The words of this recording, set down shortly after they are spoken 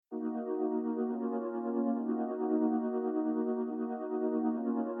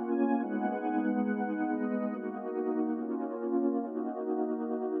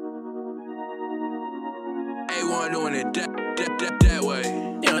start doing it that way.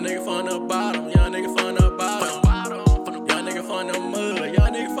 Young nigga from the bottom, young nigga from the bottom. Young nigga from the mud,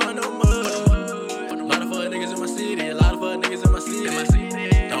 young nigga from the mud. A lot of fuck niggas in my city, a lot of fuck niggas in my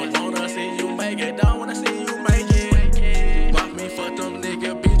city. Don't wanna see you make it, don't wanna see you make it. Watch me fuck them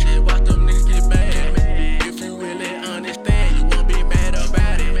nigga bitches, watch them niggas get mad. If you really understand, you won't be mad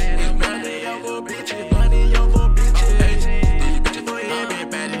about it. It's money over bitches, money over bitches. These bitches for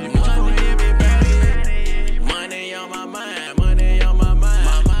everybody, these bitches for everybody. Money on my mind, money on my mind.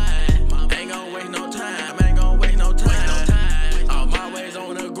 Ain't gon' waste no time, ain't gon' waste no time. All my ways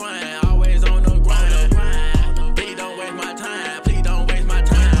on the grind, always on the grind. Please don't waste my time, please don't waste my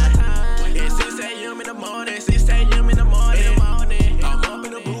time. It's 6 a.m. in the morning, 6 a.m. in the morning. I'm up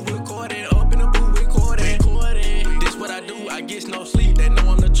in the booth recording, up in the booth recording. This what I do, I get no sleep, they know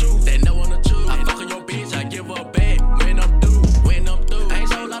I'm the truth, they know I'm the truth. I fuck on your bitch, I give her back when I'm through, when I'm through. I ain't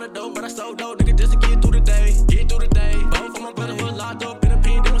sold a lot of dope, but I sold dope, nigga, just to get through the day, get through the day. Both of my brothers was locked up in a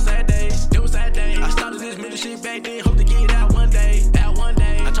pen, them was sad days, them was sad days. I started this middle shit back then, hope to get out one day, out one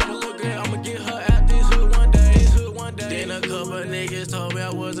day. I told my little girl, I'ma get her out this hood one day, this hood one day. Then a couple niggas told me I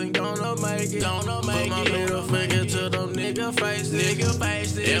wasn't gonna make it, gonna make it. Put my middle finger to them nigga faces,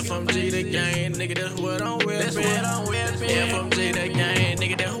 FMG the gang, nigga, that's what I'm whipping, that's what I'm whipping. FMG the gang,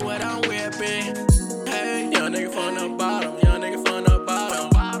 nigga, that's what I'm whipping. Hey, young nigga from the bottom, young nigga from the bottom.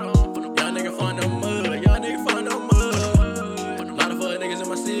 Young nigga from the mud, young nigga from the mud. A lot of fuck niggas in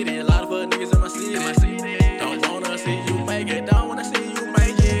my city, a lot of fuck niggas in my city. Don't wanna see you make it, don't wanna see you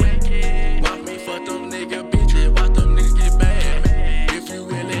make it. Watch me fuck them nigga bitches, watch them niggas get mad. If you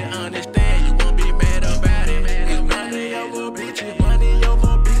really understand, you won't be mad about it. It's money over bitches, money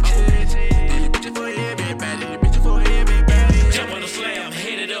over bitches. These bitches for everybody, these bitches for everybody. Jump on the slab,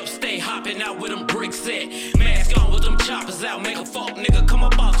 headed up, stay hopping out with them bricks set. Mask on with them choppers out, make a fuck nigga come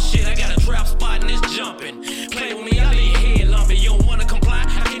up off shit. I got a trap spot and it's jumping. Play with me, I leave your head lumpy. You don't wanna comply,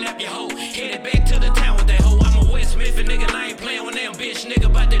 I kidnap your hoe. Headed back to the town with that hoe. I'm a West Smith and nigga, and I ain't playing with them bitch nigga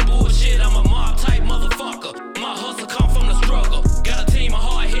about that bullshit. I'm a mob type motherfucker. My hustle come from the struggle. Got a team of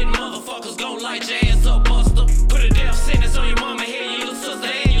hard hitting motherfuckers, gon' light your ass up, buster. Put a death sentence on your mama head, your little sister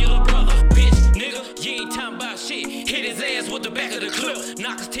and your little brother. Bitch, nigga, you ain't talking about shit. Hit his ass with the back of the clip.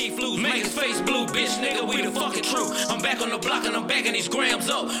 Knock his teeth loose, make his face blue. Bitch, nigga, we the fucking truth. I'm back on the block and I'm backing these grams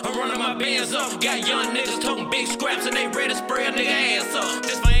up. I'm running my bands up. Got young niggas talking big scraps and they ready to spray a nigga ass up.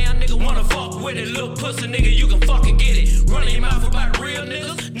 This my young nigga wanna fuck with it. Little pussy nigga, you can fucking get it. Running your mouth about real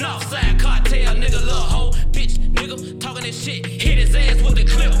niggas. Northside cartel nigga, little hoe. Bitch, nigga, talking that shit. Hit his ass with the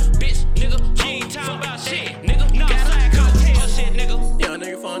clip. Bitch, nigga, you ain't talking about shit. Nigga, Northside cartel shit, nigga. Young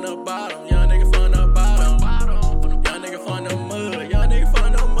nigga from the bottom.